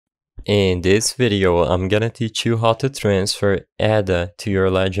In this video, I'm gonna teach you how to transfer ADA to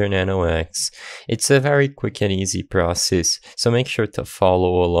your Ledger Nano X. It's a very quick and easy process, so make sure to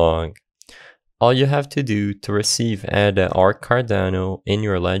follow along. All you have to do to receive ADA or Cardano in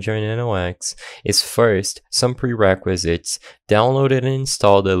your Ledger Nano X is first, some prerequisites, download and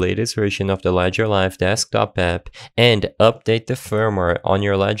install the latest version of the Ledger Live desktop app, and update the firmware on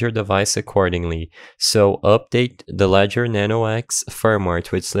your Ledger device accordingly. So update the Ledger Nano X firmware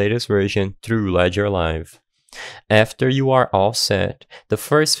to its latest version through Ledger Live. After you are all set, the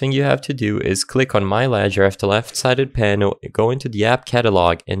first thing you have to do is click on My Ledger at the left-sided panel, go into the app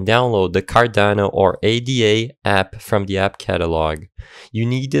catalog, and download the Cardano or ADA app from the app catalog. You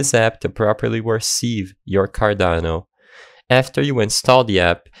need this app to properly receive your Cardano. After you install the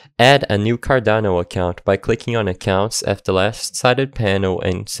app, add a new Cardano account by clicking on Accounts at the left-sided panel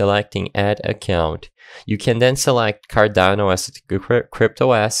and selecting Add Account. You can then select Cardano as a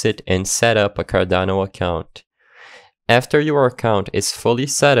crypto asset and set up a Cardano account. After your account is fully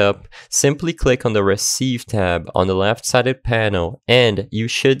set up, simply click on the Receive tab on the left-sided panel and you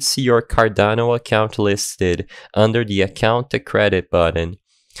should see your Cardano account listed under the Account to Credit button.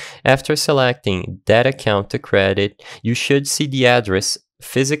 After selecting that account to credit, you should see the address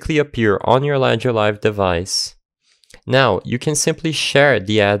physically appear on your Ledger Live device. Now, you can simply share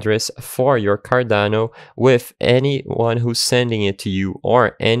the address for your Cardano with anyone who's sending it to you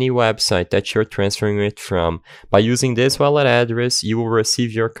or any website that you're transferring it from. By using this wallet address, you will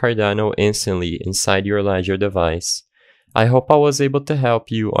receive your Cardano instantly inside your Ledger device. I hope I was able to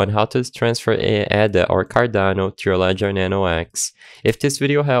help you on how to transfer ADA or Cardano to your Ledger Nano X. If this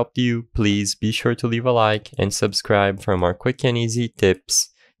video helped you, please be sure to leave a like and subscribe for more quick and easy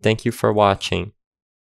tips. Thank you for watching.